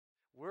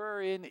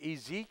are in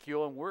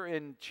Ezekiel, and we're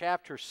in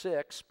chapter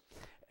 6.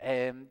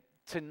 And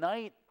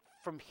tonight,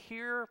 from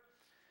here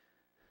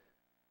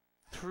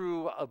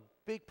through a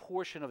big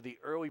portion of the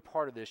early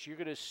part of this, you're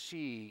going to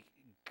see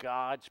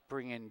God's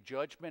bringing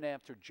judgment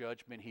after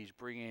judgment. He's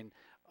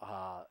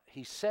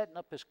setting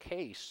up his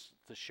case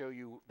to show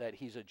you that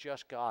he's a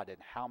just God and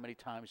how many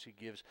times he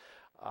gives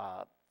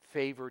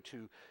favor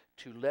to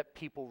let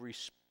people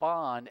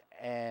respond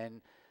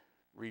and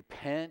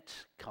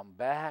repent, come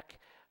back,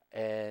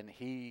 and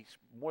he's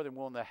more than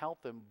willing to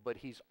help them, but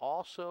he's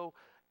also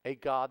a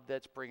God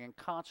that's bringing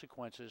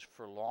consequences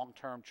for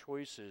long-term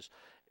choices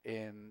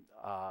in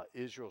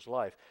Israel's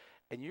life.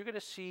 And you're going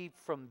to see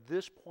from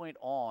this point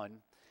on,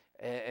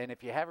 and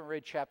if you haven't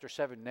read chapter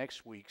 7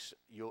 next week's,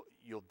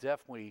 you'll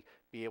definitely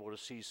be able to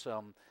see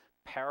some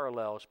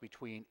parallels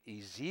between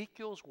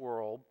Ezekiel's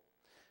world.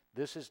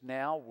 This is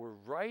now, we're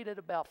right at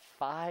about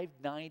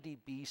 590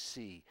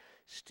 BC.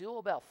 Still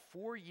about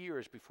 4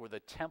 years before the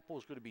temple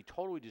is going to be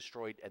totally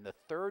destroyed and the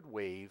third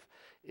wave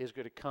is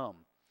going to come.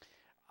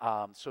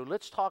 So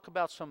let's talk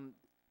about some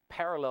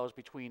parallels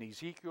between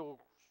Ezekiel's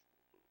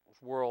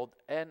world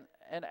and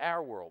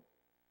our world.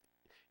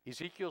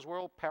 Ezekiel's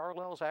world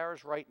parallels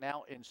ours right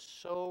now in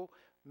so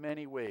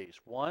many ways.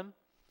 One,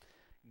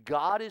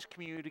 God is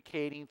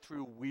communicating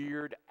through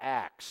weird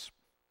acts.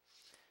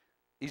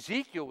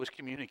 Ezekiel was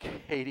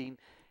communicating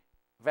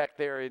back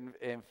there in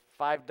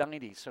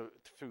 590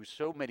 through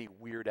so many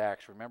weird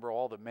acts. Remember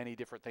all the many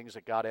different things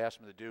that God asked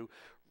him to do.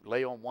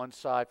 Lay on one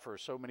side for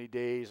so many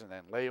days and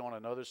then lay on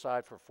another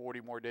side for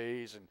 40 more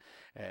days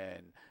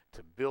and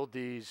to build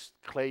these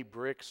clay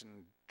bricks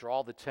and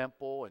draw the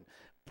temple and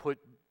put,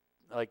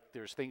 like,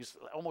 there's things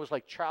almost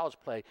like child's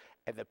play,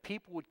 and the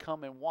people would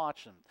come and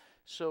watch them.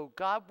 So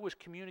God was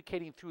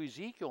communicating through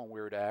Ezekiel in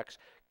weird acts.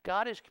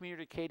 God is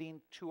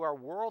communicating to our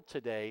world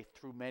today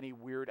through many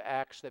weird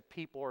acts that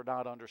people are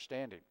not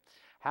understanding.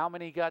 How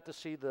many got to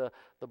see the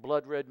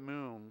blood red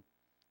moon?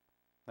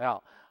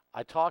 Now,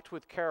 I talked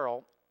with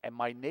Carol, and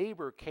my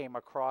neighbor came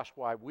across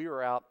while we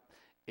were out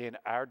in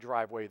our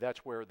driveway.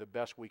 That's where the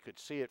best we could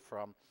see it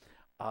from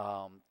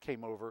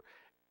came over,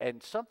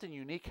 and something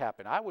unique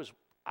happened. I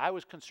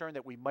was concerned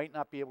that we might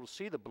not be able to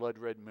see the blood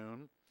red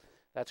moon.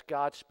 That's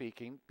God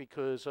speaking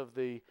because of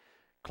the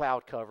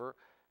cloud cover.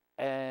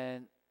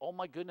 And oh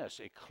my goodness,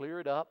 it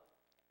cleared up.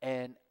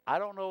 And I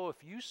don't know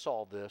if you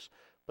saw this,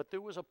 but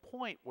there was a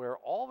point where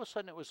all of a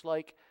sudden it was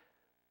like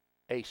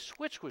a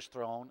switch was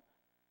thrown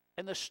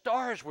and the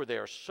stars were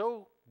there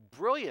so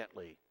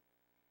brilliantly.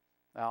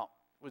 Now,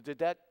 did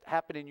that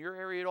happen in your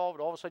area at all?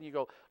 But all of a sudden you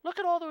go, look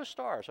at all those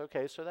stars.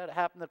 Okay, so that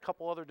happened. A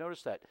couple other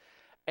noticed that.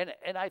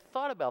 And I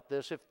thought about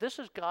this. If this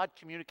is God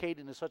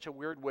communicating in such a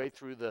weird way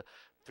through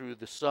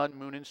the sun,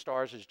 moon, and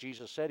stars, as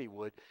Jesus said he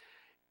would,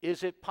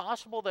 is it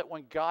possible that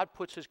when God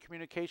puts his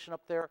communication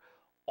up there,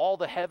 all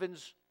the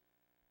heavens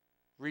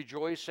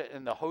rejoice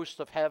and the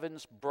hosts of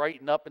heavens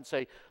brighten up and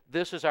say,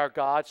 this is our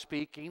God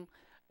speaking?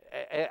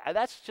 And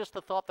that's just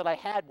the thought that I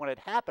had when it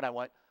happened. I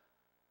went,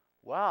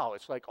 wow,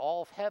 it's like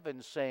all of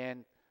heaven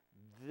saying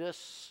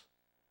this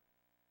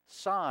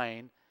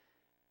sign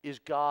is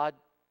God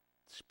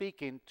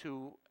speaking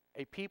to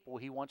a people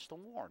he wants to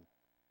warn.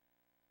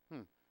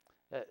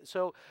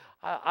 So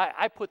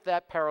I put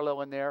that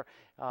parallel in there.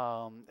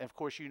 And of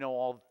course, you know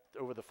all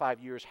over the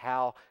 5 years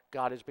how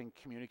God has been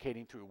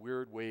communicating through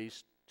weird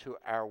ways to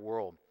our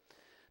world.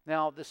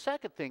 Now, the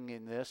second thing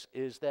in this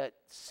is that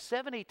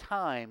 70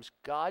 times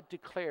God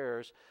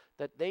declares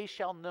that they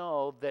shall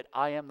know that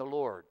I am the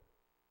Lord.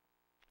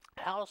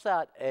 How's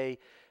that?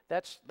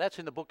 That's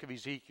in the book of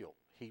Ezekiel.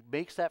 He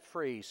makes that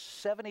phrase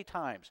 70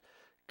 times.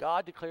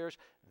 God declares,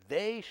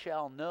 they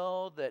shall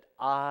know that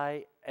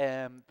I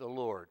am the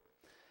Lord.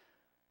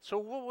 So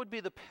what would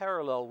be the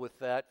parallel with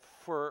that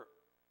for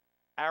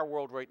our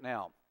world right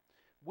now?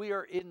 We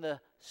are in the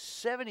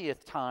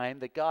 70th time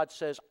that God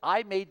says,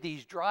 I made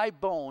these dry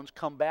bones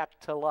come back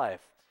to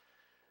life.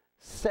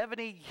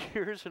 70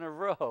 years in a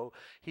row,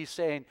 he's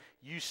saying,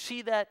 you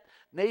see that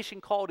nation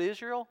called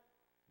Israel?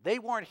 They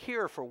weren't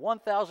here for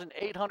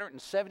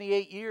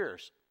 1,878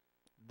 years.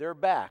 They're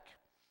back.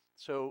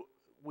 So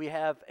we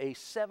have a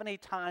 70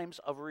 times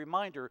of a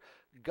reminder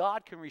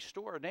God can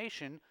restore a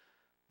nation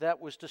that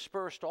was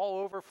dispersed all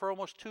over for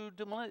almost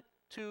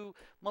two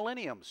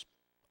millenniums.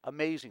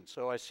 Amazing.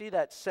 So I see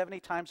that 70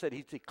 times that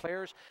he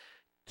declares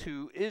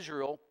to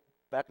Israel.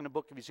 Back in the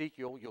book of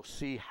Ezekiel, you'll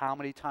see how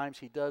many times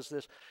he does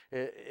this.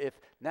 If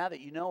now that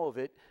you know of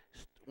it,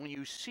 when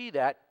you see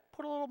that,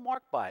 put a little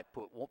mark by it.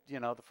 Put,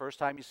 the first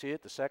time you see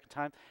it, the second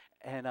time,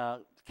 and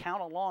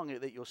count along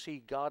that you'll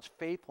see God's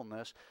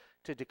faithfulness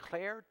to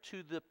declare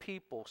to the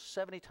people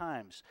 70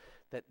 times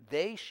that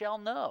they shall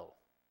know.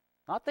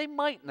 Not they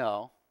might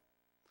know.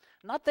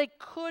 Not they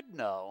could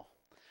know.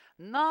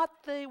 Not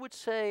they would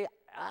say,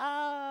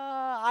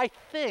 I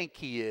think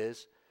he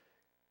is.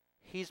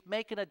 He's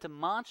making a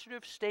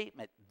demonstrative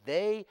statement.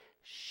 They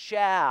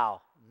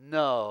shall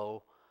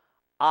know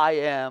I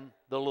am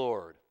the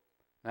Lord.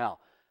 Now,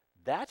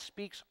 that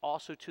speaks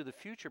also to the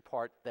future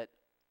part that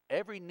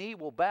every knee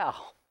will bow.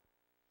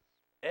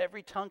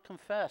 Every tongue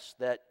confess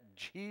that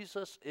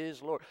Jesus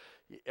is Lord.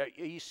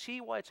 You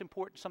see why it's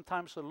important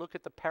sometimes to look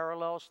at the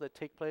parallels that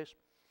take place?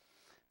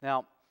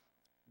 Now,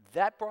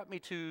 that brought me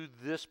to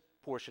this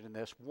portion in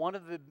this. One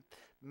of the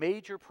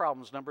major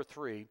problems, number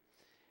 3,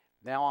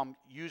 now I'm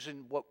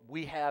using what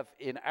we have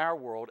in our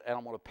world, and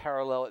I'm going to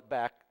parallel it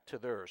back to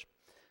theirs.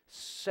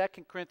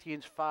 2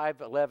 Corinthians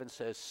 5:11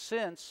 says,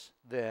 since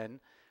then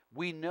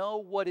we know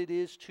what it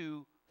is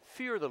to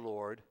fear the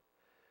Lord,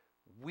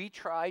 we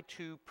try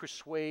to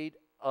persuade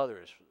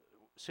others.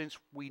 Since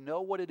we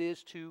know what it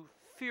is to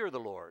fear the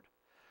Lord,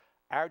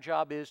 our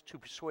job is to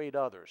persuade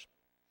others.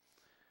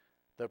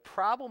 The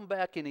problem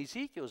back in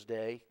Ezekiel's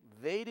day,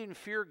 they didn't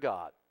fear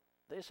God.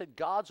 They said,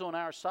 God's on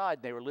our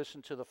side. They were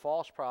listening to the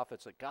false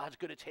prophets that God's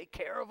going to take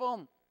care of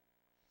them.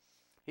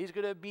 He's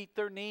going to meet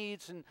their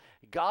needs, and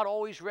God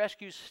always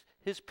rescues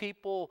his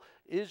people,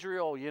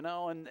 Israel,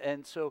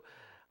 and so,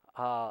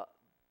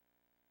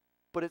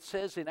 but it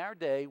says in our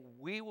day,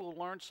 we will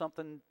learn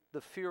something, the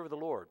fear of the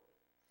Lord.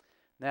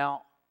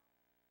 Now,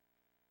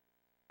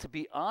 to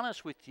be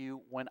honest with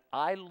you, when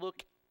I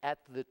look at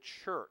the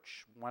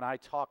church, when I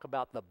talk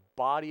about the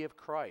body of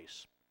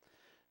Christ,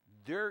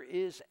 there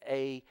is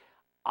a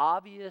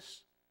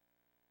obvious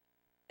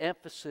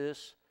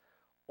emphasis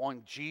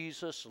on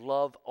Jesus'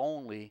 love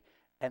only,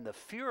 and the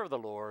fear of the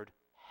Lord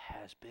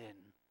has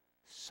been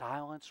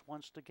silenced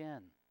once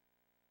again.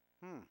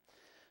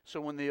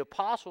 So when the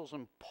apostles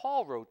and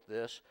Paul wrote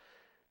this,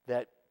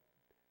 that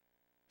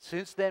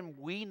since then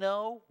we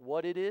know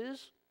what it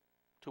is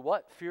to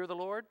what? Fear the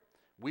Lord.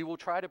 We will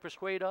try to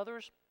persuade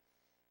others.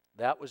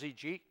 That was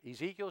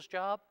Ezekiel's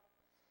job.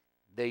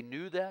 They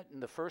knew that in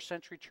the first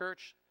century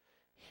church.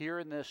 Here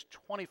in this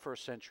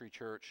 21st century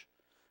church,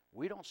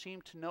 we don't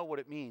seem to know what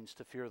it means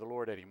to fear the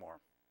Lord anymore.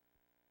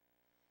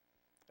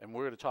 And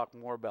we're going to talk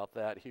more about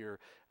that here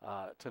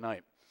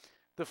tonight.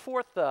 The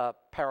fourth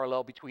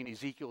parallel between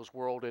Ezekiel's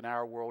world and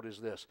our world is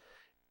this.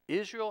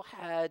 Israel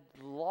had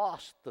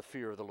lost the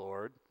fear of the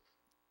Lord,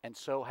 and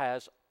so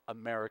has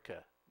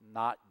America,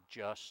 not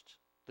just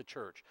the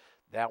church.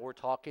 Now we're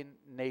talking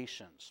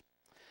nations.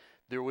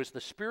 There was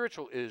the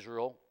spiritual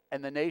Israel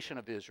and the nation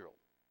of Israel.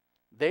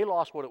 They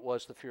lost what it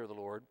was to fear the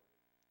Lord,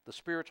 the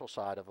spiritual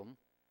side of them.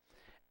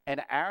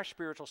 And our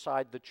spiritual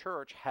side, the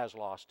church, has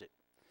lost it.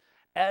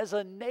 As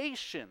a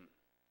nation,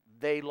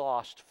 they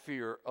lost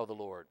fear of the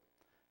Lord.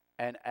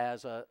 And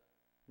as a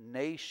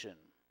nation,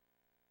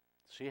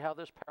 see how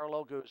this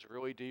parallel goes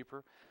really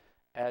deeper?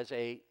 As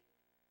a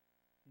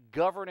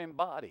governing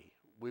body,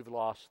 we've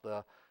lost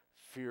the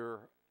fear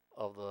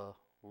of the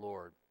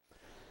Lord.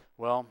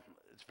 Well,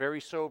 it's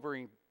very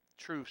sobering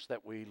truths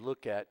that we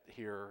look at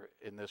here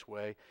in this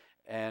way.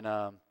 And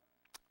I'm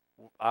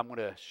going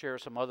to share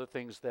some other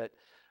things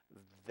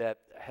that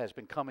has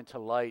been coming to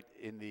light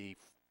in the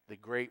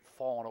great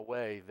falling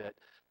away that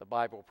the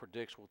Bible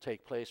predicts will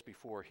take place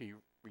before he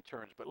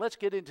returns. But let's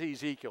get into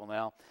Ezekiel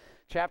now,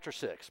 chapter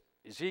 6.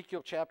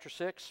 Ezekiel chapter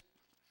 6.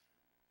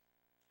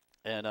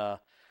 And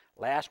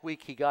last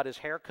week he got his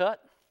hair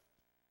cut,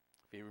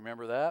 if you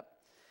remember that.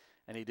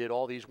 And he did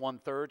all these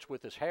 1/3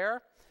 with his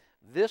hair.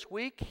 This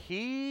week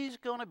he's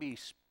going to be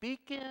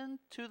speaking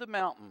to the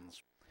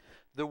mountains.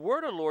 The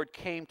word of the Lord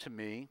came to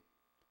me,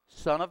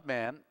 Son of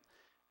man.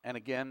 And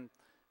again,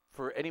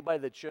 for anybody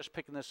that's just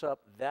picking this up,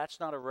 that's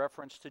not a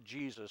reference to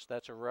Jesus.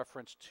 That's a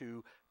reference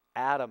to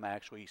Adam,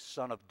 actually,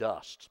 son of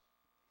dust.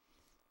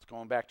 It's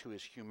going back to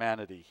his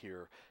humanity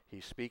here.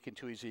 He's speaking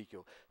to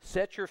Ezekiel.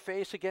 Set your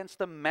face against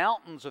the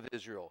mountains of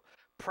Israel.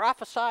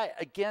 Prophesy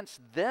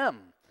against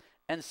them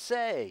and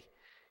say,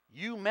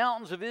 you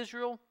mountains of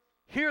Israel,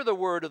 hear the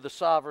word of the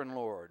sovereign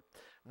Lord.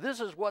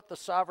 This is what the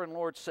sovereign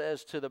Lord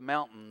says to the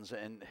mountains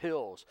and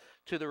hills,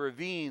 to the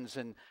ravines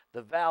and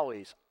the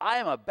valleys. I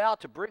am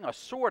about to bring a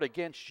sword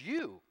against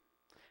you,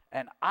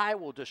 and I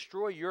will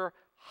destroy your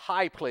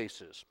high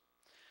places.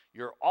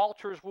 Your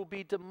altars will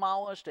be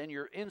demolished, and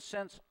your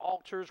incense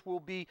altars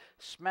will be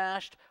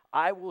smashed.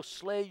 I will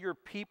slay your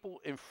people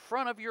in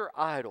front of your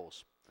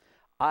idols.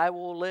 I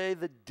will lay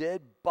the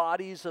dead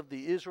bodies of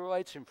the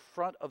Israelites in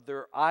front of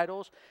their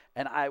idols,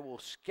 and I will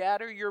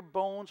scatter your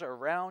bones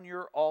around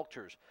your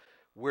altars.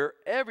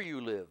 Wherever you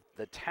live,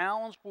 the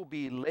towns will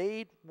be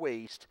laid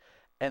waste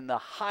and the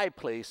high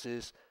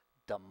places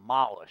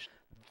demolished.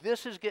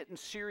 This is getting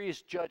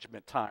serious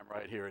judgment time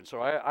right here. And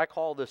so I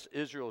call this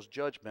Israel's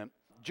judgment.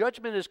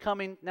 Judgment is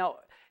coming. Now,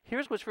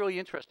 here's what's really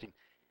interesting.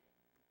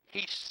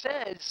 He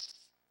says,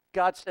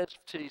 God says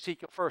to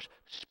Ezekiel first,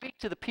 speak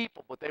to the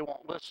people, but they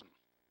won't listen.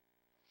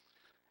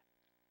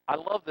 I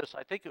love this.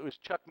 I think it was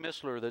Chuck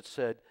Missler that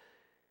said,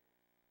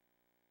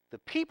 the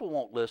people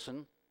won't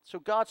listen. So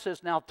God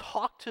says, now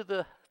talk to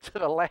the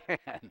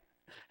land,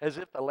 as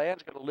if the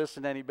land's going to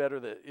listen any better.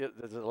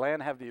 Does the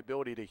land have the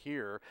ability to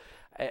hear?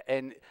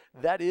 And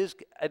that is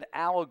an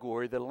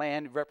allegory. The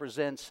land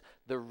represents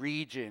the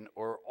region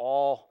or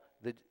all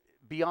the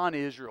beyond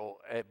Israel.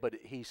 But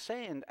he's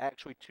saying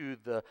actually to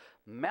the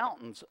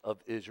mountains of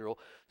Israel.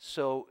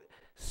 So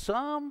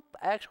some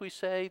actually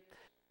say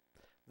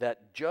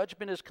that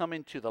judgment is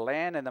coming to the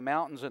land and the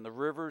mountains and the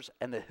rivers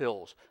and the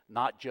hills,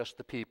 not just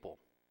the people.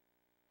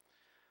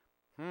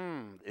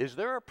 Is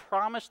there a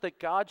promise that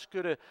God's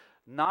going to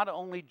not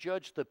only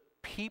judge the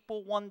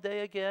people one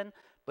day again,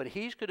 but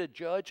he's going to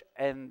judge,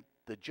 and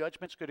the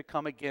judgment's going to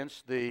come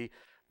against the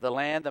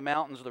land, the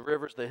mountains, the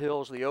rivers, the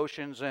hills, the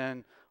oceans,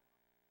 and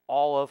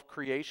all of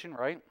creation,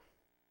 right?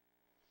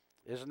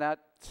 Isn't that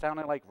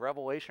sounding like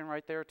Revelation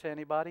right there to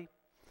anybody?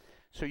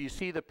 So you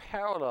see the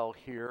parallel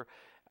here.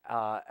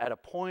 At a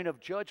point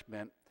of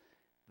judgment,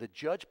 the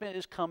judgment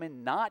is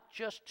coming not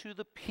just to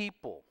the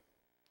people,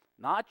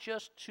 not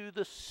just to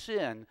the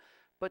sin,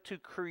 but to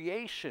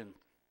creation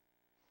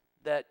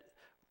that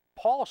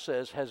Paul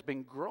says has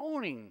been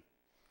groaning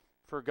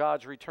for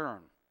God's return.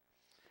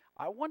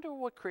 I wonder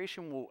what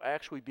creation will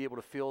actually be able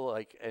to feel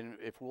like, and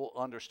if we'll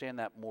understand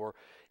that more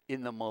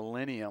in the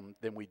millennium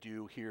than we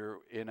do here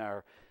in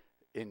our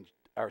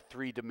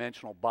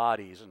three-dimensional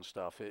bodies and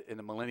stuff. In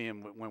the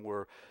millennium, when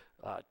we're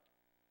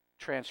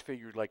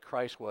transfigured like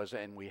Christ was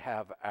and we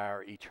have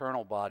our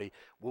eternal body,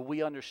 will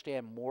we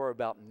understand more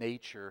about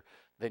nature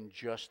than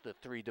just the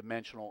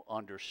three-dimensional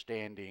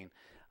understanding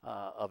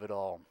of it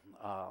all?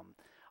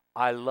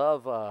 I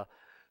love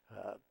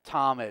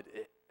Tom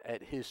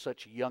at his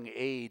such young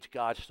age.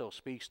 God still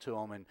speaks to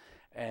him,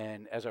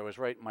 and as I was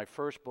writing my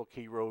first book,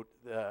 he wrote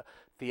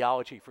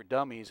Theology for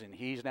Dummies, and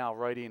he's now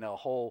writing a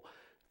whole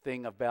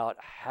thing about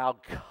how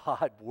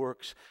God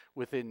works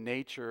within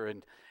nature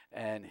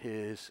and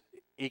his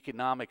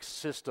economic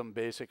system,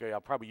 basically.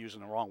 I'm probably using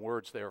the wrong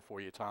words there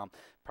for you, Tom,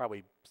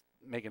 probably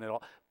making it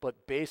all,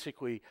 but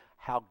basically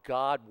how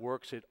God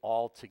works it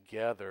all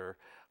together,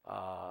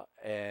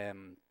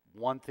 and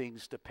one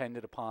thing's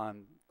dependent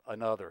upon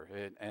another,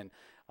 and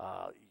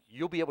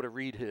you'll be able to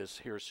read his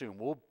here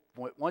soon.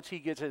 Once he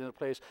gets into the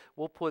place,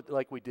 we'll put,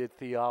 like we did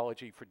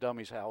Theology for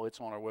Dummies, how it's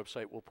on our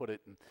website, we'll put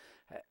it, and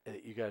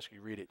you guys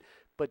can read it.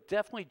 But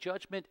definitely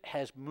judgment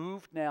has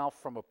moved now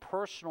from a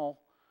personal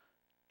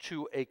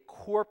to a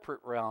corporate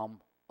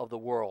realm of the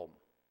world.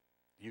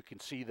 You can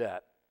see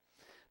that.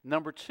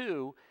 Number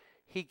two,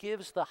 he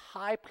gives the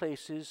high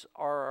places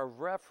are a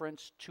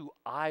reference to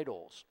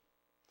idols.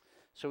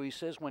 So he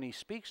says when he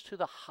speaks to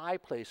the high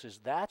places,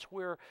 that's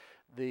where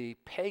the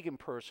pagan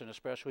person,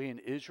 especially in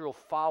Israel,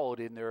 followed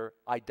in their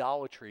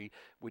idolatry,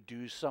 would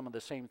do some of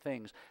the same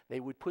things. They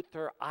would put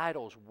their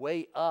idols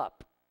way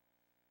up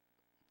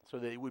so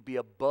that it would be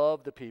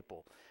above the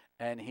people.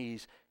 And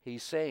he's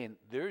saying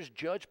there's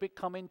judgment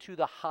coming to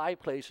the high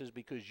places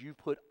because you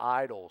put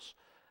idols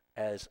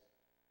as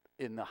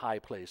in the high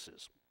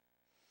places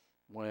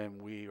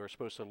when we are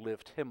supposed to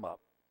lift him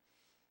up,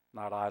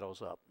 not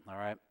idols up, all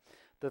right?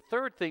 The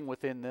third thing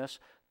within this,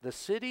 the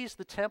cities,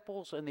 the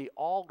temples, and the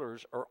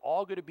altars are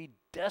all going to be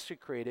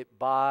desecrated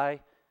by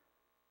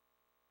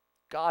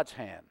God's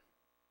hand.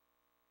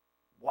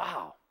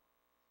 Wow.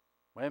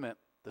 Wait a minute.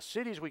 The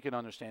cities, we can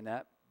understand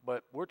that,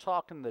 but we're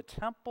talking the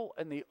temple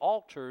and the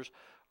altars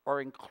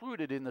are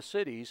included in the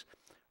cities,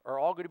 are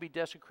all going to be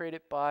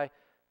desecrated by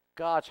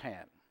God's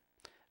hand.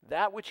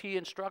 That which he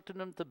instructed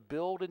them to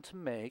build and to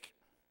make,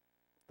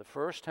 the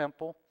first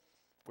temple,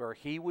 where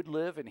he would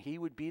live and he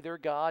would be their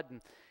God,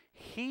 and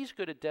he's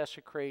going to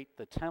desecrate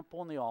the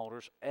temple and the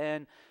altars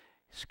and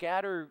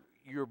scatter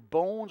your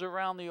bones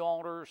around the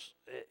altars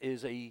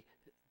is a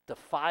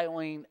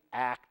defiling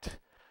act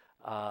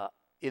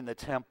in the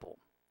temple.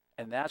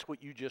 And that's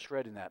what you just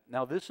read in that.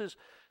 Now, this is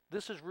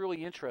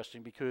really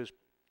interesting because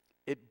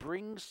it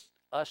brings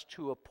us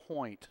to a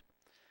point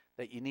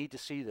that you need to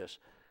see this.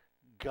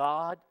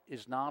 God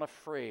is not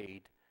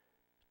afraid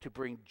to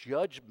bring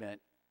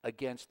judgment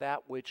against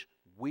that which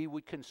we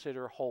would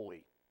consider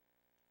holy.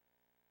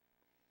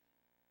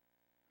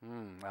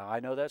 Now,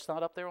 I know that's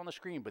not up there on the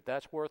screen, but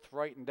that's worth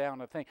writing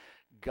down. I think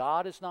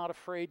God is not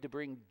afraid to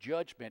bring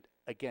judgment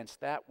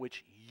against that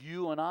which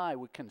you and I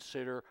would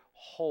consider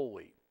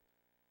holy.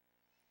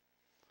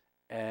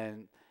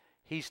 And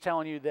he's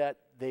telling you that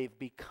they've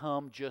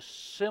become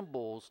just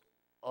symbols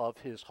of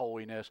his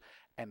holiness,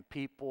 and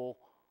people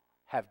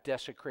have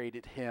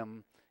desecrated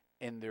him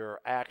in their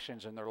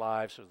actions in their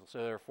lives. So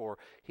therefore,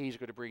 he's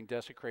going to bring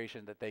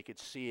desecration that they could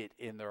see it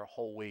in their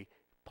holy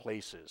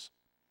places.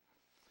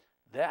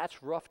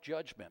 That's rough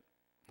judgment.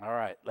 All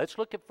right, let's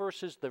look at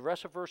the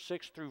rest of verse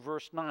 6 through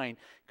verse 9,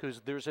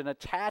 because there's an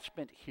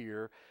attachment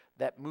here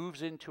that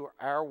moves into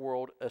our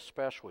world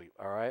especially,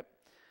 all right?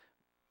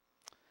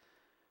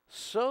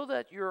 So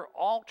that your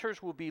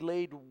altars will be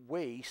laid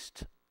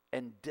waste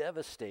and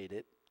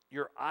devastated,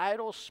 your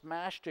idols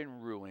smashed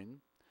and ruined,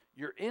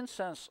 your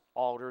incense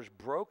altars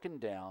broken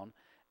down,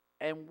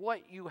 and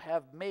what you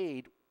have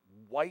made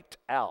wiped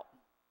out.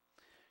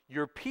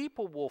 Your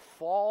people will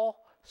fall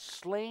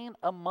slain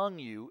among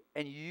you,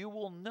 and you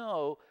will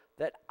know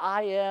that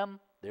I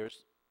am,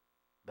 there's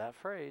that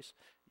phrase,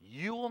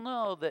 you will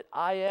know that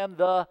I am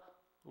the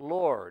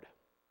Lord.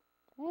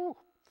 Woo.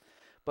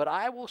 But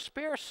I will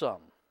spare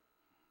some.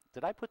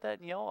 Did I put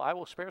that in yellow? I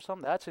will spare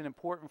some. That's an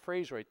important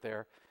phrase right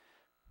there.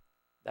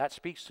 That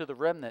speaks to the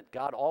remnant.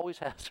 God always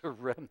has a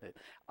remnant.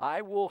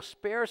 I will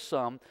spare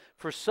some,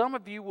 for some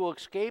of you will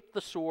escape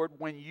the sword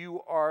when you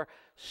are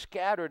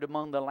scattered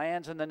among the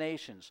lands and the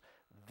nations.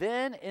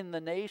 Then in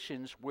the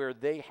nations where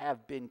they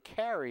have been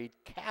carried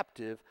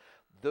captive,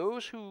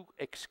 those who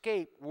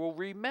escape will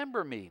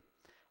remember me,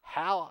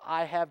 how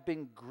I have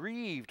been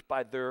grieved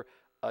by their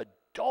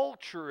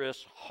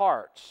adulterous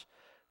hearts,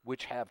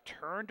 which have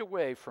turned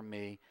away from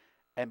me,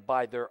 and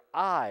by their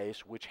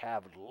eyes, which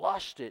have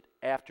lusted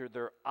after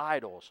their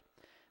idols.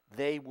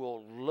 They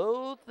will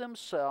loathe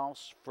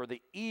themselves for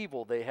the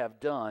evil they have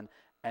done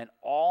and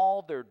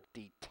all their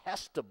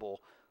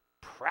detestable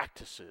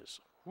practices.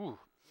 Whew.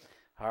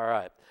 All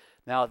right.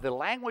 Now, the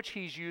language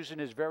he's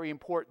using is very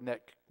important.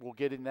 That we'll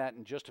get in that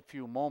in just a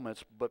few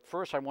moments. But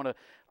first, I want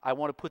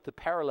to put the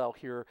parallel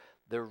here: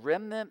 the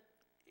remnant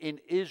in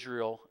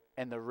Israel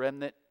and the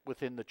remnant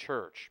within the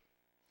church.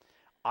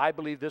 I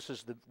believe this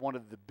is one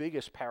of the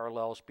biggest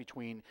parallels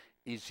between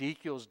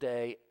Ezekiel's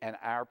day and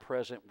our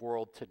present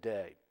world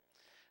today.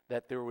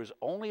 That there was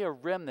only a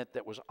remnant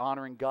that was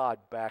honoring God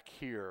back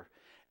here,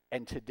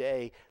 and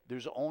today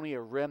there's only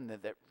a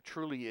remnant that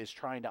truly is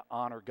trying to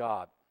honor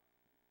God.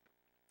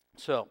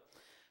 So,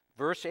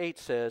 verse 8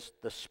 says,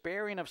 the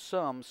sparing of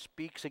some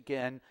speaks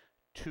again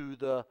to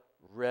the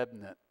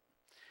remnant.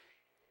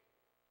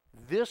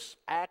 This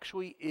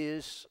actually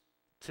is,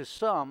 to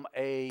some,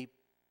 a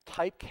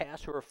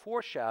typecast or a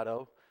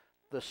foreshadow.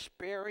 The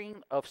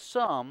sparing of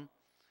some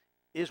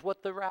is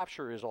what the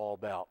rapture is all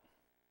about.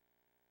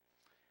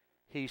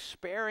 He's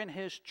sparing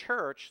his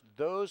church,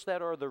 those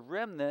that are the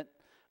remnant,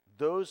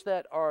 those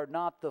that are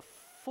not the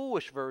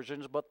foolish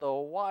versions, but the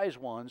wise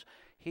ones.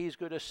 He's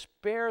going to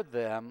spare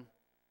them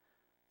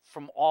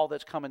from all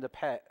that's coming to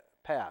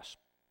pass.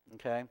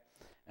 Okay?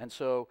 And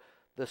so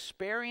the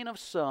sparing of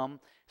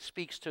some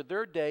speaks to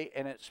their day,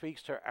 and it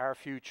speaks to our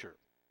future.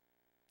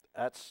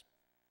 That's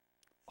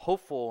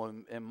hopeful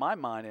in my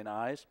mind and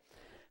eyes.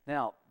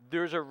 Now,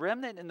 there's a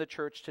remnant in the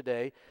church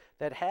today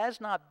that has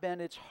not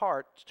bent its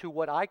heart to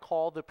what I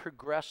call the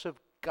progressive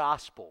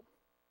gospel.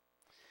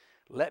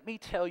 Let me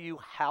tell you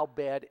how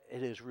bad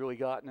it has really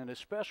gotten, and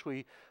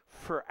especially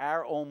for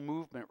our own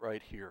movement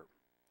right here.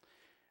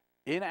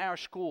 In our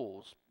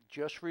schools,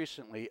 just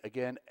recently,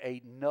 again,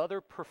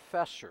 another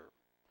professor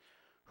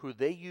who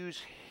they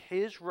use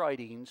his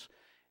writings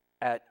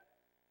at,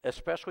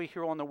 especially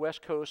here on the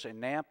West Coast in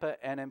Nampa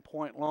and in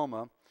Point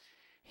Loma,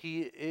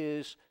 he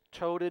is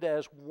touted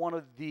as one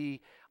of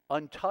the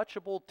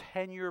untouchable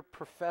tenured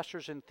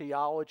professors in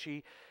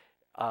theology,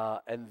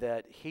 and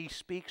that he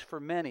speaks for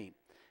many.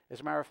 As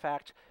a matter of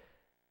fact,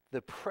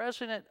 the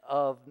president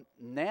of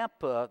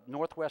Nampa,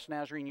 Northwest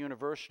Nazarene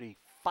University,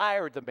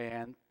 fired the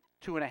man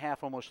 2.5,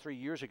 almost 3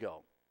 years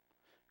ago.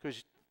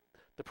 Because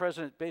the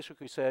president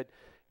basically said,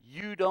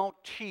 you don't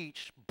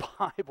teach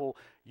Bible,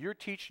 you're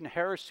teaching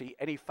heresy,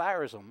 and he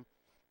fires him.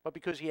 But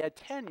because he had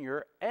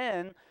tenure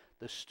and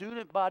the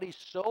student body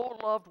so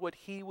loved what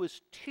he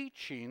was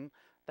teaching,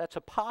 that's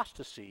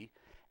apostasy,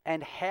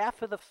 and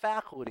half of the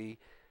faculty,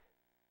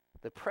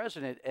 the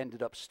president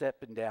ended up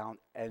stepping down,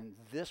 and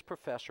this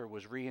professor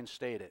was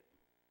reinstated.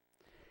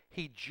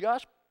 He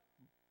just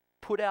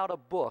put out a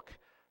book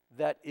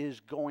that is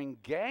going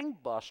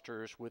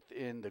gangbusters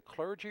within the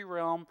clergy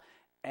realm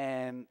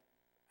and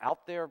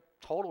out there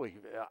totally.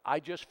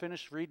 I just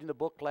finished reading the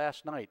book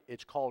last night.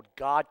 It's called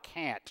God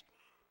Can't.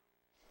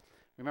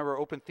 Remember,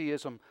 open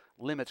theism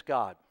limits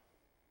God.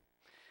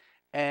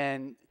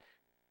 And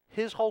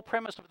his whole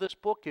premise of this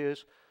book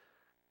is,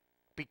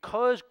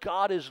 because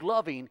God is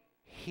loving,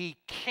 he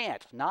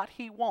can't, not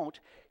he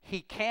won't,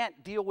 he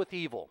can't deal with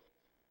evil.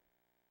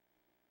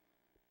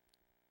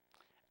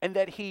 And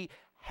that he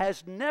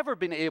has never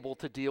been able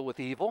to deal with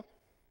evil.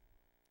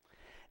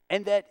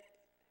 And that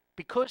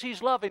because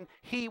he's loving,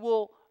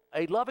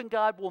 a loving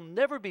God will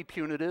never be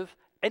punitive,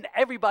 and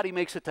everybody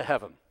makes it to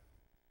heaven.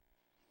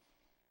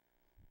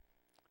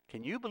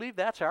 Can you believe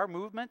that's our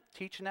movement,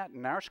 teaching that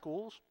in our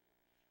schools?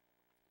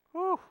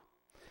 Whew.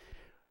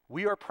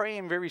 We are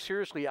praying very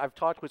seriously. I've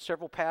talked with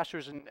several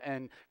pastors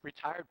and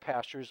retired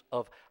pastors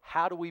of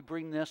how do we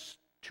bring this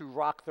to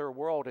rock their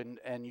world,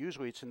 and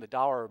usually it's in the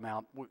dollar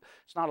amount.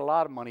 It's not a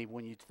lot of money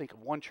when you think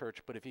of one church,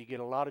 but if you get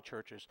a lot of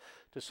churches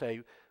to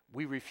say,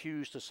 we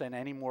refuse to send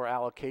any more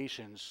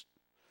allocations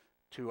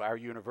to our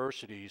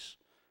universities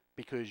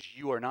because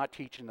you are not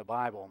teaching the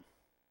Bible.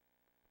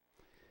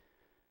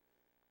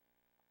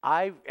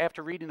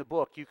 After reading the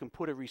book, you can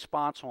put a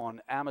response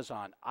on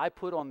Amazon. I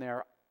put on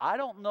there, I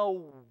don't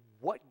know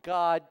what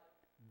God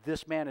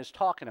this man is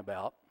talking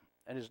about,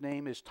 and his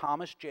name is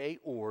Thomas J.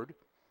 Ord.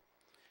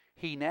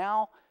 He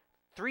now,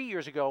 3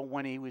 years ago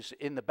when he was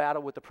in the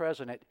battle with the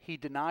president, he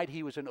denied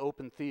he was an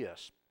open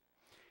theist.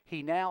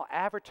 He now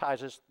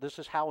advertises, this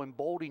is how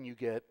emboldened you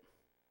get.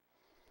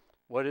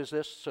 What is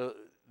this? So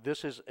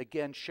this is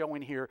again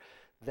showing here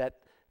that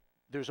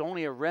there's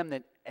only a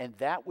remnant, and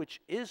that which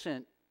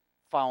isn't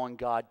following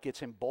God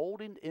gets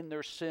emboldened in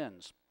their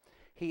sins.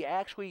 He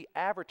actually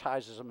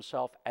advertises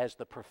himself as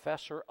the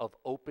professor of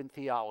open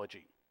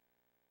theology.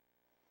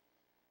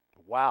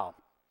 Wow.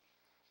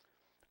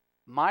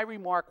 My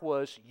remark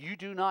was, you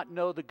do not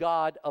know the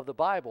God of the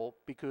Bible,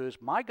 because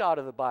my God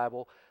of the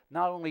Bible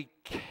not only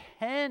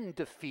can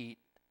defeat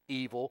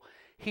evil,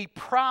 He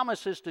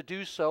promises to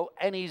do so,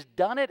 and he's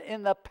done it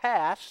in the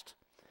past.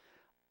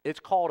 It's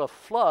called a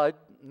flood,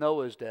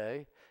 Noah's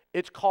day.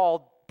 It's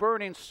called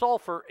burning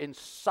sulfur in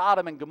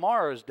Sodom and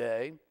Gomorrah's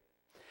day.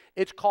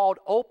 It's called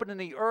opening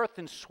the earth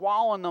and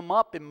swallowing them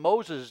up in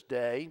Moses'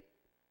 day.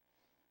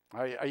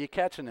 Are you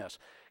catching this?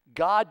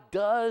 God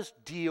does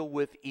deal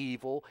with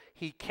evil.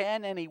 He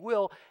can and he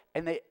will.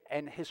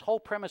 And his whole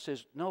premise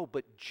is, no,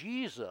 but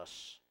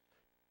Jesus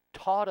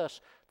taught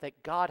us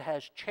that God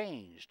has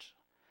changed.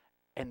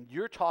 And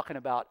you're talking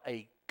about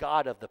a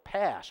God of the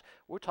past.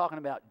 We're talking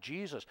about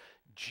Jesus.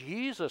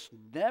 Jesus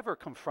never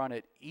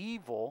confronted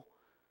evil.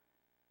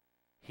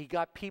 He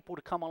got people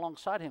to come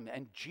alongside him.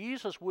 And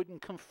Jesus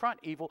wouldn't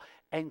confront evil.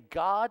 And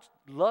God's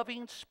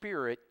loving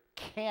spirit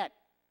can't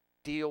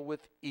deal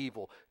with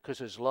evil because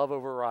his love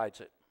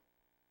overrides it.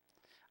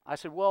 I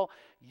said, well,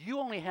 you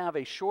only have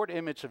a short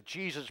image of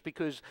Jesus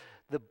because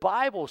the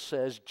Bible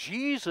says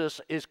Jesus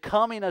is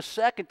coming a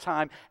second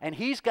time, and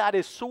he's got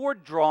his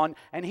sword drawn,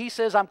 and he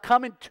says, I'm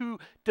coming to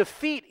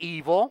defeat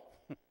evil.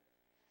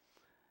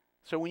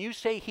 So when you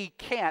say he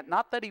can't,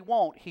 not that he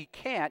won't, he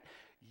can't,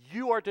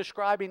 you are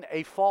describing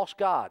a false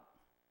God.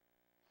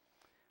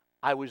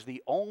 I was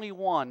the only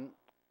one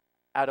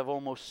out of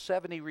almost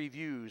 70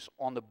 reviews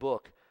on the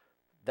book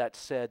that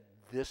said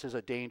this is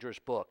a dangerous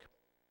book.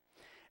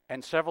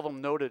 And several of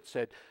them noted,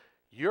 said,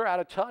 you're out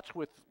of touch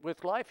with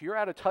life. You're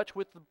out of touch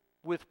with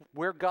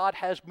where God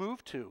has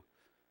moved to.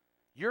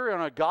 You're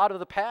in a God of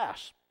the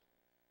past.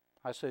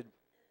 I said,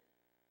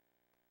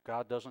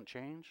 God doesn't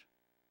change?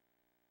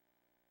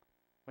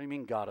 What do you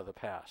mean God of the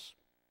past?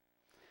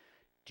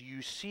 Do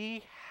you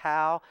see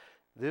how,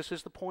 this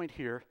is the point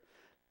here,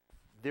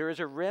 there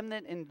is a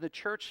remnant in the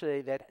church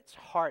today that its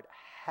heart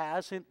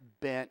hasn't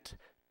bent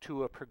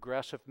to a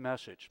progressive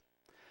message.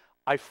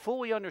 I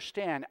fully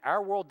understand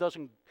our world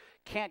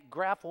can't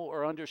grapple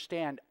or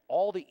understand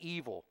all the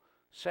evil,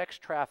 sex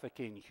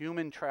trafficking,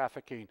 human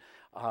trafficking,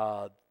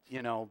 the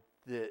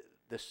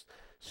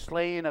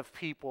slaying of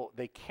people.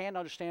 They can't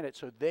understand it,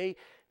 so they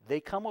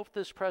come up with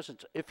this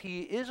presence. If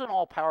he is an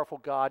all-powerful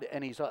God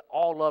and he's an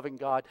all-loving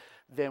God,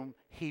 then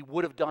he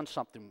would have done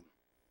something.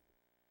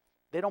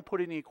 They don't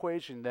put in the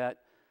equation that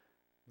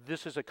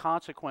this is a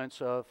consequence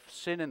of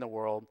sin in the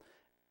world,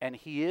 and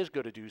he is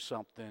going to do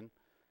something.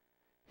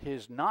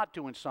 His not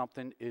doing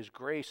something is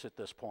grace at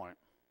this point.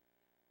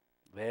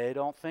 They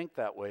don't think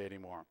that way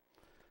anymore.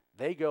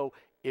 They go,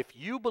 if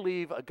you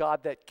believe a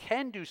God that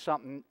can do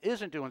something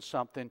isn't doing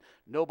something,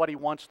 nobody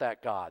wants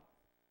that God.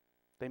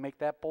 They make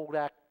that bold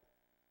act.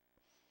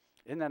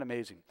 Isn't that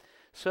amazing?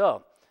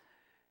 So,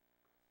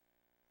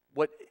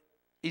 what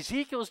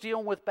Ezekiel's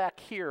dealing with back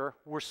here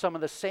were some of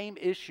the same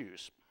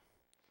issues.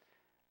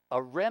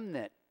 A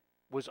remnant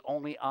was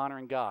only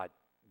honoring God.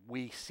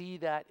 We see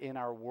that in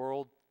our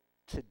world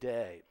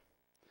today.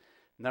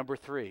 Number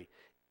 3,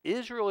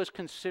 Israel is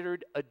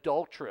considered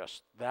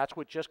adulterous. That's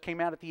what just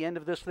came out at the end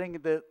of this thing,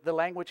 the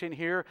language in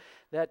here,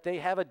 that they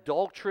have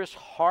adulterous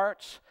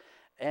hearts,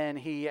 and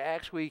he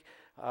actually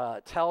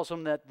tells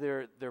them that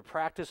their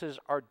practices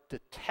are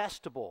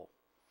detestable.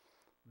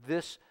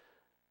 This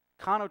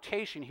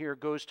connotation here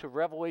goes to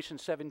Revelation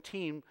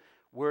 17,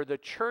 where the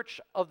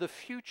church of the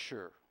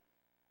future,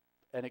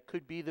 and it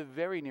could be the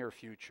very near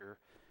future,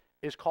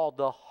 is called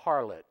the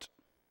harlot.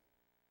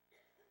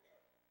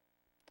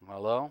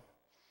 Hello?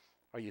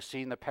 Are you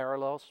seeing the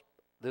parallels?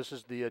 This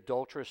is the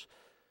adulterous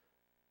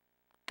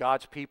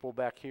God's people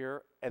back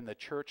here, and the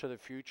church of the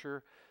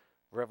future,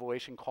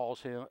 Revelation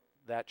calls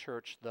that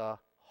church the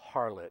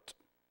harlot,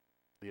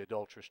 the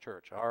adulterous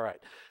church. All right.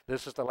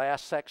 This is the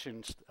last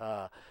section,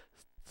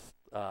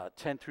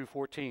 10 through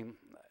 14,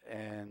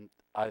 and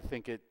I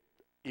think it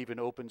even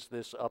opens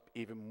this up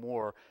even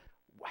more,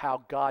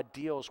 how God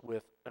deals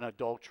with an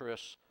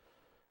adulterous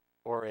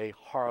or a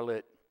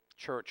harlot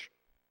church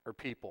or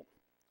people.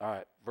 All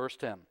right, verse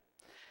 10.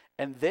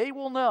 And they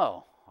will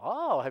know.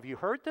 Oh, have you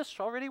heard this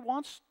already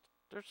once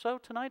or so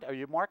tonight? Are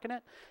you marking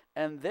it?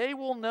 And they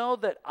will know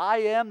that I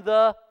am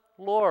the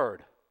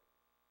Lord.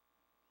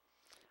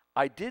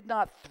 I did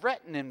not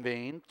threaten in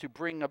vain to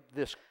bring up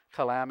this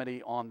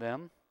calamity on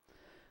them.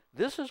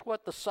 This is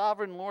what the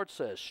sovereign Lord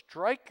says.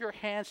 Strike your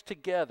hands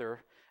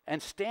together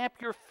and stamp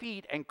your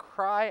feet and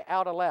cry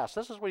out alas.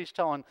 This is what he's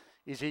telling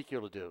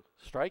Ezekiel to do.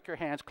 Strike your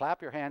hands,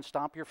 clap your hands,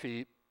 stomp your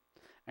feet,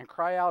 and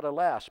cry out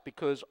alas,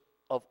 because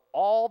of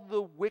all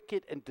the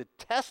wicked and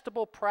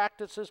detestable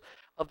practices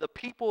of the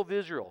people of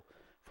Israel,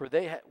 for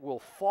they will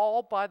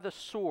fall by the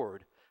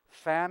sword,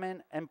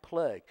 famine, and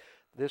plague.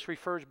 This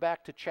refers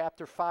back to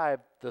chapter 5,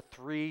 the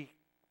 3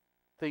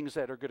 things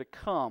that are going to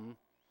come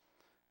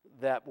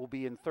that will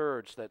be in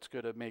thirds, that's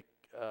going to make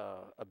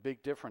a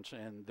big difference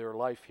in their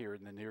life here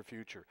in the near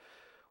future.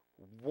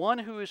 One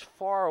who is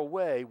far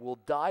away will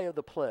die of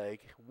the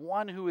plague,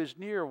 one who is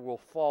near will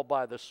fall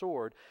by the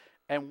sword,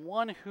 and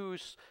one who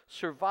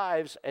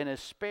survives and is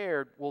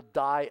spared will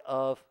die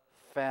of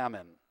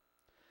famine.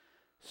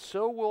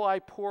 So will I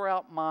pour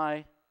out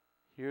my,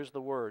 here's the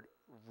word,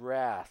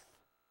 wrath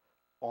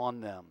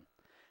on them.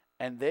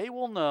 And they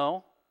will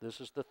know, This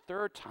is the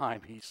third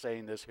time he's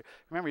saying this here.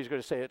 Remember, he's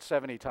going to say it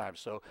 70 times.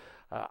 So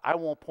I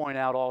won't point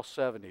out all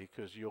 70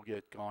 because you'll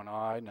get going, oh,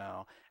 I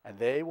know. And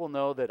they will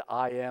know that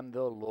I am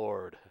the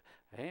Lord.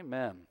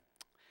 Amen.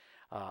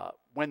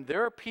 When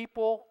their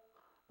people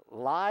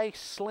lie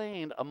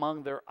slain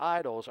among their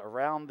idols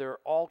around their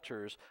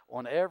altars,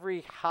 on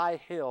every high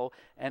hill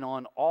and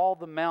on all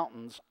the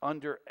mountains,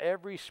 under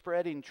every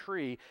spreading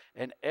tree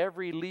and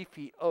every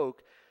leafy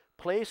oak,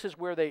 places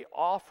where they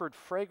offered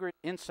fragrant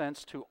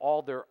incense to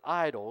all their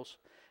idols,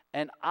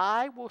 and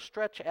I will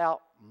stretch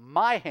out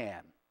my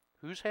hand.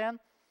 Whose hand?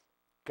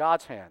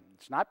 God's hand.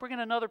 It's not bringing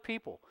another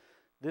people.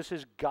 This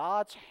is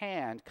God's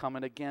hand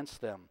coming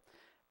against them.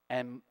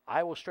 And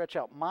I will stretch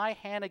out my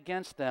hand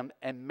against them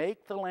and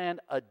make the land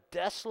a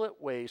desolate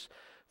waste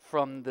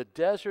from the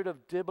desert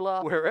of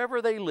Diblah,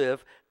 wherever they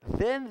live.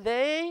 Then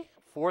they,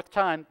 fourth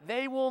time,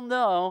 they will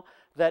know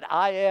that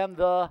I am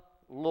the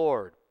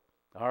Lord.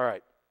 All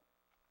right.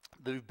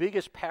 The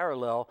biggest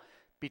parallel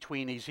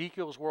between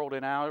Ezekiel's world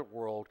and our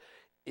world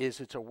is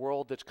it's a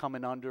world that's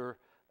coming under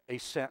a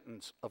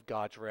sentence of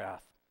God's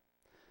wrath.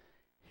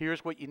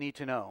 Here's what you need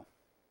to know.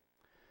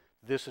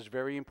 This is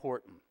very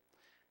important.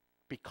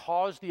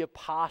 Because the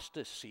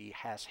apostasy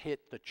has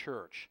hit the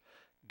church,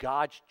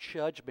 God's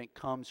judgment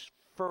comes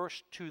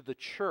first to the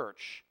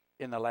church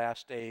in the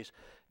last days,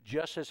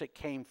 just as it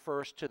came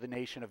first to the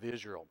nation of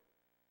Israel.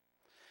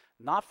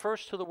 Not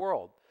first to the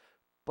world,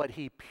 but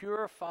he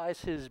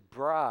purifies his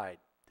bride.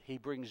 He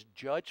brings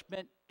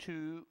judgment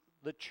to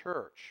the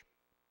church.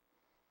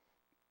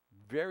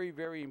 Very,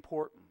 very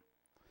important.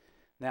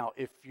 Now,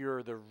 if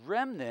you're the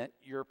remnant,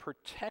 you're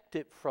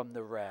protected from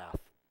the wrath.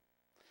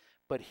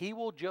 But he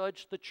will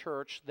judge the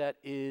church that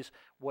is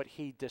what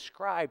he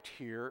described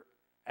here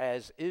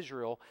as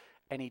Israel,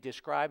 and he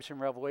describes in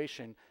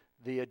Revelation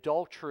the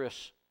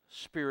adulterous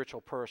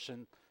spiritual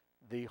person,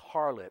 the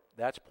harlot.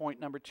 That's point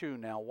number 2.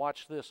 Now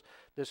watch this.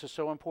 This is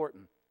so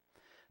important.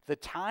 The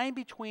time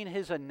between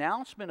his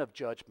announcement of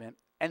judgment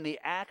and the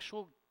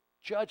actual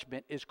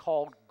judgment is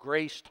called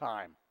grace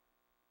time.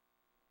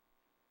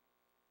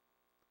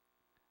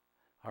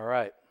 All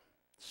right.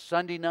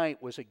 Sunday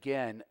night was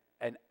again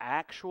an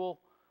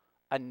actual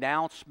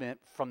announcement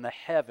from the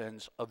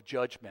heavens of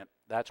judgment.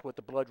 That's what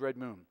the blood red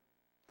moon.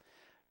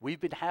 We've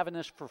been having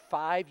this for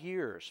 5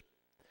 years.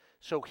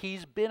 So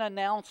he's been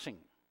announcing.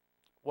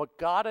 What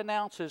God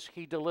announces,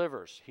 he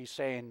delivers. He's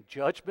saying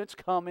judgment's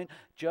coming,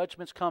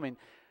 judgment's coming.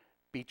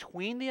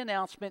 Between the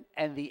announcement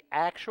and the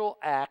actual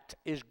act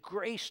is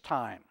grace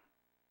time.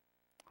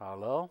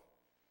 Hello?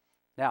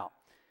 Now,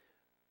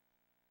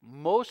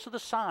 most of the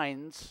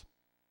signs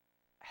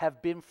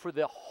have been for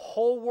the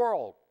whole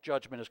world,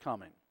 judgment is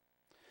coming.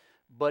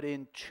 But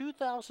in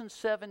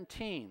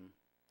 2017,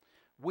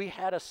 we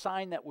had a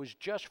sign that was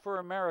just for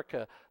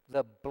America.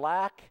 The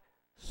black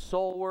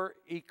solar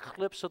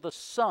eclipse of the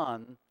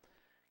sun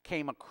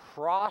came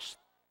across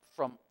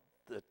from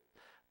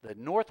the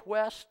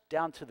northwest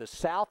down to the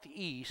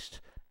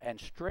southeast and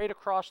straight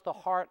across the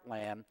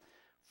heartland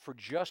for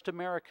just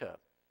America.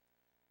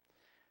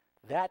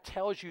 That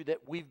tells you that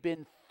we've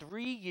been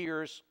 3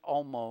 years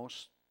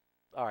almost,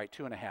 all right,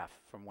 2.5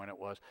 from when it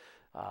was,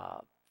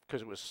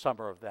 because it was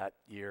summer of that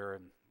year,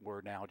 and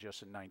we're now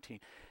just in 19.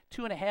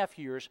 2.5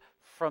 years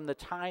from the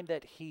time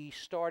that he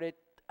started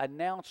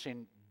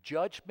announcing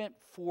judgment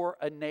for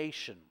a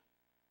nation.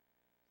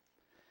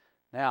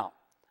 Now,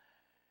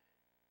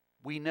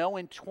 we know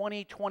in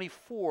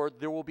 2024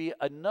 there will be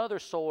another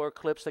solar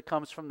eclipse that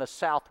comes from the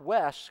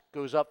southwest,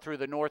 goes up through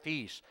the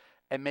northeast,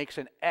 and makes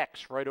an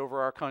X right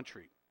over our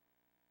country.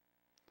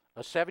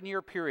 A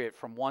 7-year period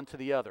from one to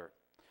the other.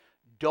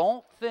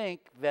 Don't think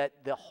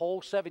that the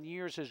whole 7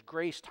 years is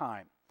grace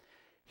time.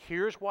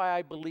 Here's why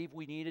I believe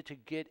we needed to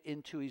get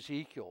into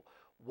Ezekiel.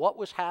 What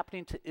was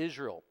happening to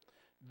Israel?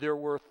 There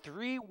were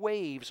 3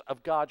 waves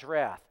of God's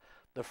wrath.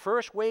 The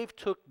first wave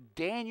took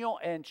Daniel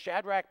and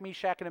Shadrach,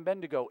 Meshach, and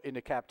Abednego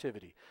into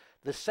captivity.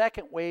 The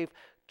second wave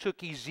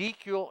took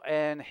Ezekiel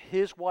and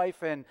his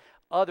wife and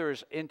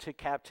others into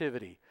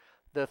captivity.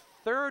 The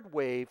third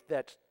wave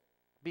that's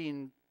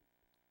being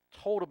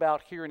told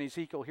about here in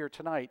Ezekiel here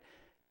tonight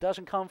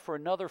doesn't come for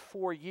another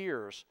 4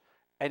 years,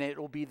 and it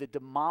will be the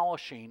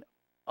demolishing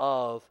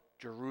of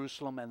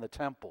Jerusalem and the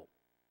temple.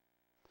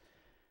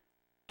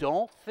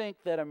 Don't think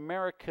that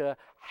America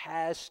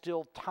has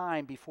still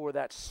time before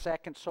that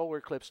second solar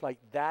eclipse, like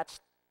that's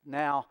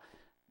now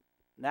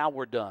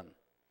we're done.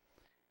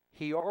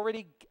 He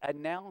already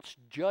announced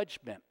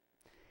judgment.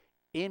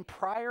 In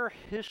prior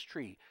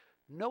history,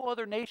 no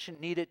other nation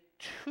needed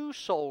 2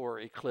 solar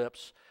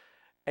eclipses.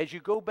 As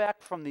you go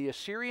back from the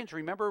Assyrians,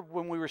 remember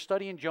when we were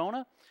studying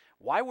Jonah?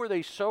 Why were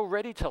they so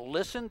ready to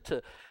listen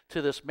to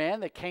this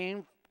man that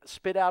came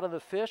spit out of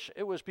the fish?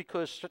 It was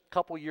because a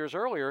couple years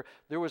earlier,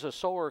 there was a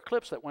solar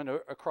eclipse that went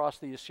across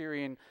the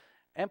Assyrian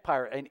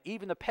Empire, and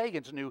even the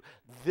pagans knew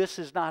this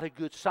is not a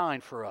good sign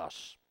for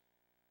us.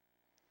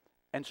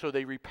 And so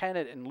they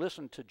repented and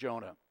listened to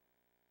Jonah.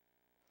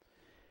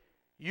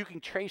 You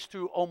can trace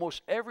through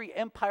almost every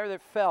empire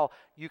that fell.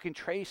 You can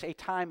trace a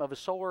time of a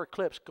solar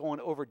eclipse going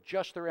over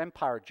just their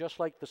empire, just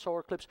like the solar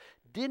eclipse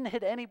didn't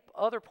hit any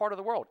other part of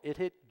the world. It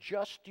hit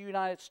just the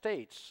United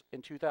States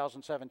in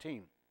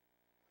 2017.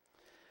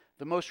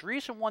 The most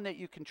recent one that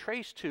you can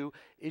trace to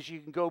is you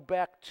can go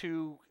back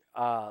to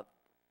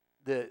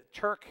the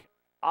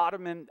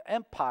Ottoman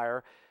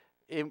Empire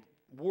in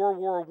World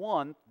War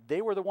I.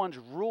 They were the ones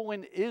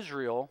ruling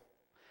Israel,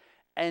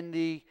 and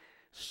the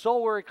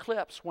solar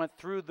eclipse went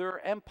through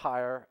their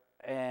empire,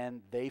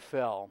 and they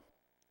fell.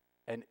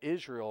 And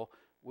Israel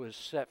was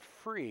set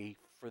free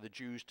for the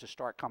Jews to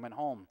start coming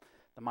home.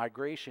 The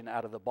migration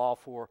out of the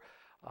Balfour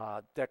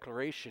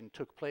Declaration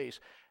took place,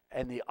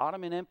 and the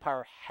Ottoman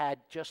Empire had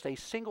just a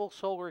single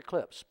solar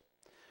eclipse.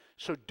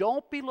 So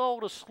don't be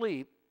lulled to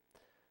sleep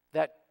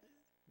that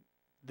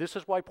this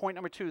is why point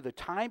number 2, the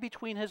time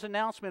between his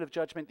announcement of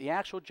judgment, the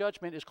actual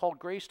judgment, is called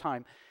grace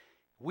time.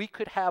 We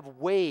could have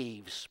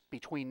waves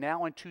between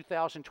now and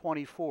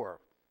 2024.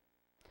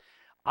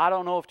 I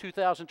don't know if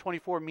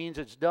 2024 means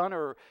it's done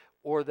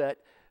or that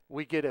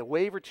we get a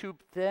wave or two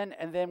then,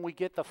 and then we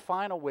get the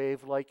final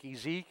wave like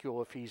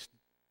Ezekiel if he's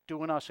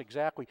doing us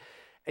exactly.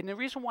 And the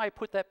reason why I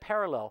put that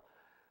parallel,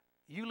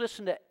 you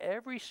listen to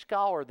every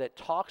scholar that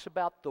talks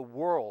about the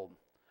world,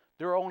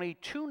 there are only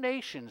 2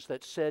 nations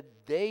that said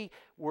they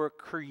were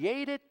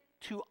created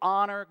to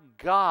honor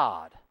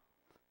God,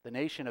 the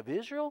nation of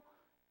Israel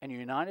and the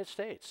United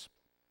States.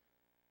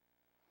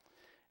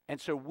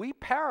 And so we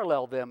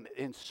parallel them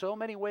in so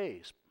many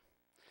ways.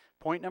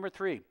 Point number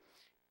 3,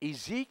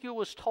 Ezekiel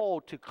was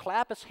told to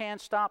clap his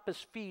hands, stomp his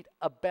feet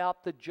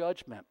about the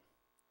judgment.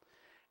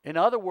 In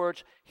other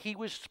words, he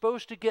was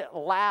supposed to get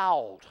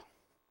loud.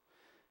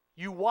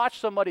 You watch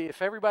somebody,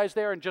 if everybody's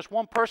there and just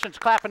one person's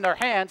clapping their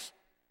hands,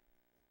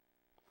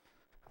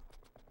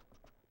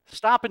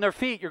 stomping their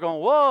feet, you're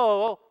going,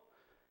 whoa.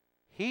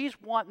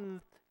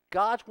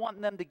 God's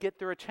wanting them to get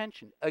their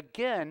attention.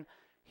 Again,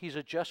 he's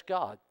a just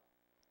God.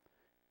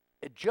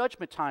 At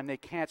judgment time, they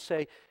can't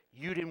say,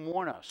 you didn't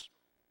warn us.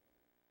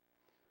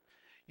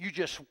 You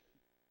just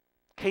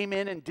came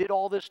in and did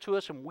all this to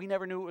us, and we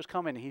never knew it was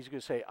coming. He's going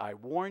to say, I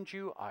warned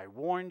you, I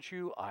warned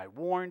you, I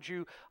warned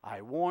you,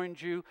 I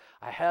warned you.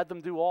 I had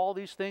them do all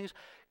these things.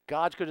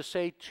 God's going to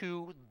say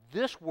to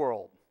this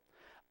world,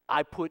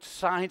 I put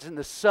signs in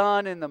the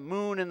sun and the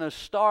moon and the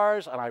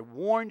stars, and I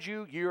warned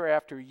you year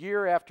after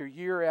year after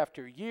year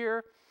after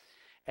year.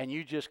 And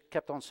you just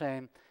kept on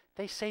saying,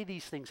 they say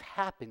these things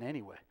happen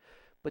anyway.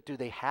 But do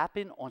they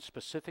happen on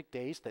specific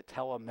days that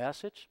tell a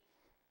message?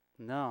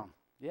 No.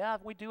 Yeah,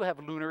 we do have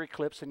lunar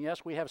eclipse, and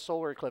yes, we have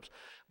solar eclipse.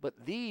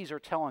 But these are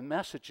telling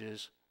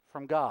messages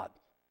from God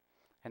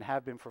and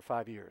have been for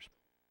 5 years.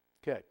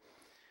 Okay.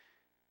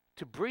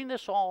 To bring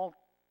this all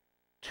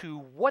to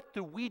what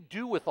do we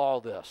do with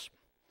all this?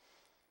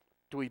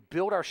 Do we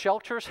build our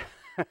shelters,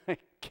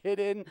 get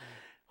in,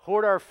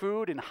 hoard our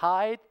food, and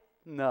hide?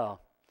 No.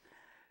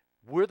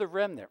 We're the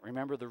remnant.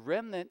 Remember, the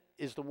remnant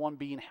is the one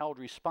being held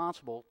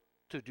responsible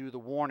to do the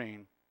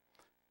warning.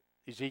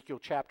 Ezekiel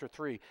chapter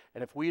 3.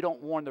 And if we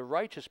don't warn the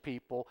righteous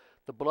people,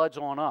 the blood's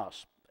on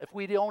us. If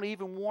we don't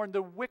even warn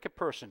the wicked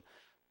person,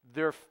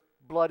 their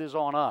blood is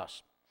on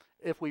us.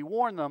 If we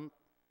warn them,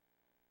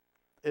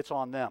 it's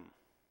on them.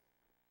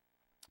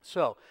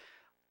 So,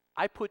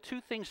 I put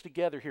 2 things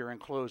together here in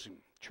closing.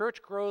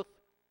 Church growth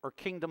or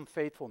kingdom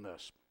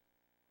faithfulness.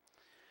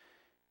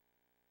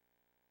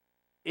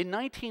 In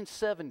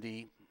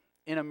 1970,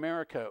 in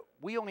America,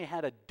 we only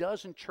had a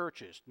dozen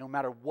churches, no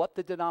matter what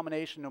the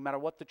denomination, no matter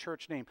what the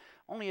church name,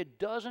 only a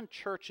dozen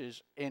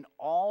churches in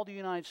all the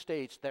United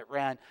States that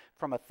ran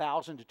from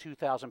 1,000 to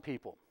 2,000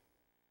 people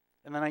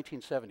in the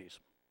 1970s.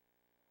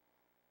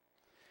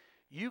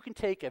 You can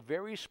take a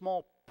very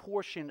small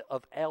portion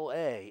of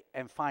LA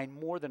and find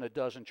more than a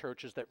dozen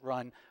churches that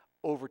run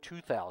over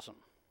 2,000.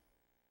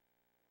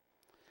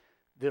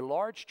 The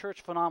large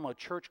church phenomenon,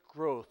 church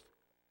growth,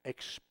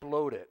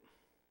 exploded.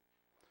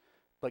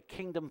 But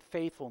kingdom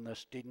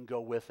faithfulness didn't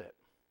go with it.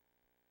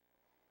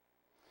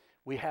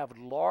 We have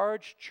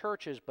large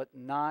churches, but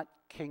not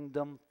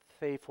kingdom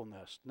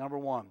faithfulness. Number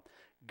 1,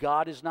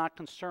 God is not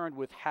concerned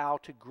with how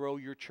to grow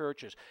your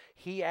churches.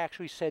 He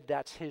actually said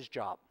that's his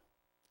job.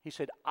 He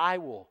said, I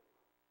will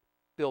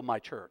build my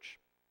church.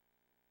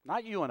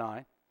 Not you and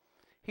I.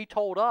 He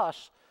told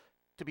us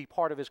to be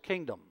part of his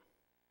kingdom.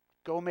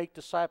 Go make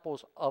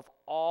disciples of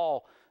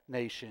all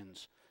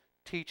nations,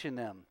 teaching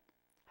them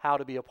how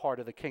to be a part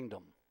of the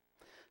kingdom.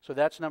 So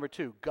that's number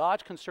 2.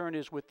 God's concern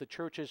is with the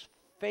church's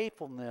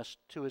faithfulness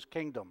to his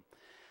kingdom.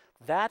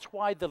 That's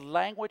why the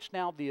language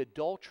now, the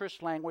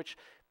adulterous language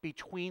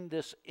between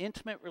this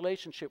intimate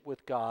relationship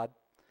with God,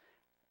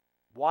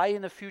 why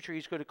in the future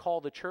he's going to call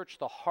the church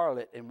the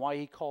harlot, and why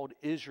he called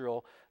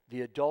Israel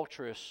the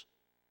adulterous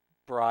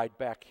bride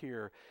back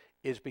here,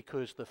 is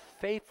because the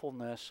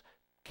faithfulness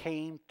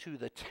came to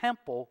the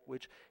temple,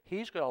 which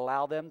he's going to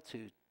allow them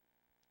to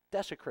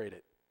desecrate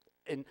it.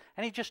 And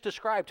he just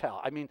described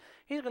how. I mean,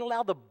 he's going to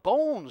allow the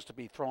bones to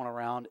be thrown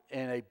around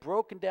in a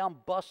broken down,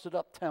 busted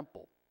up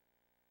temple.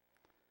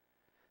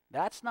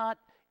 That's not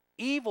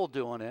evil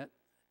doing it.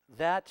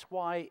 That's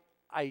why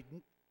I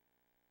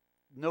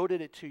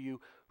noted it to you.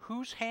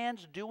 Whose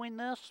hand's doing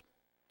this?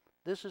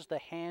 This is the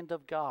hand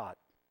of God.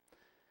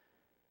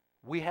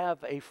 We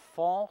have a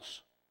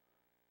false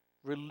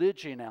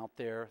religion out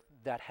there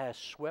that has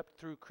swept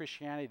through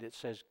Christianity that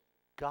says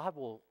God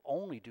will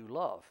only do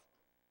love.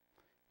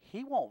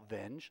 He won't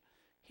venge.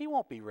 He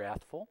won't be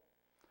wrathful.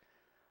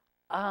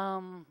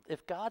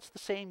 If God's the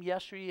same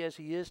yesterday as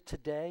he is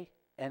today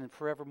and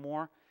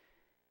forevermore,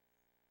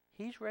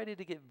 he's ready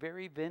to get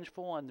very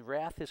vengeful, and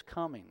wrath is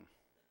coming.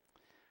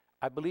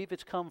 I believe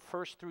it's come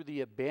first through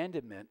the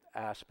abandonment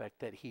aspect,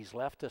 that he's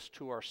left us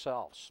to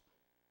ourselves.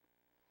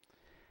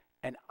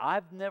 And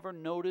I've never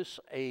noticed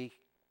a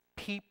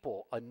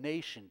people, a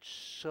nation,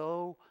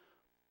 so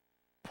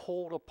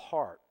pulled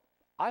apart.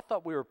 I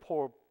thought we were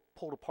pulled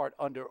apart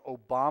under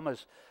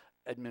Obama's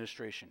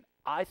administration.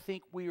 I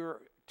think we are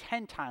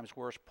 10 times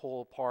worse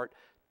pulled apart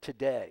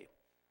today.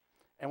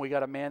 And we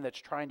got a man that's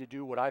trying to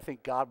do what I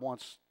think God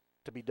wants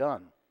to be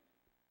done.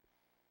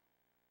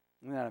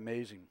 Isn't that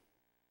amazing?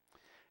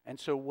 And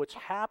so what's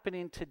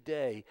happening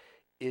today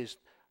is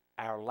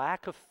our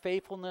lack of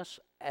faithfulness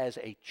as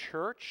a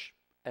church,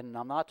 and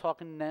I'm not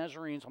talking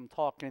Nazarenes, I'm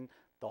talking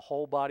the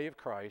whole body of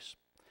Christ,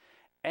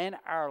 and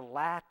our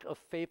lack of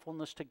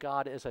faithfulness to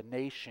God as a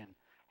nation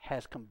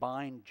has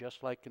combined,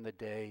 just like in the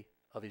day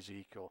of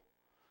Ezekiel.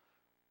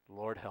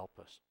 Lord, help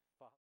us.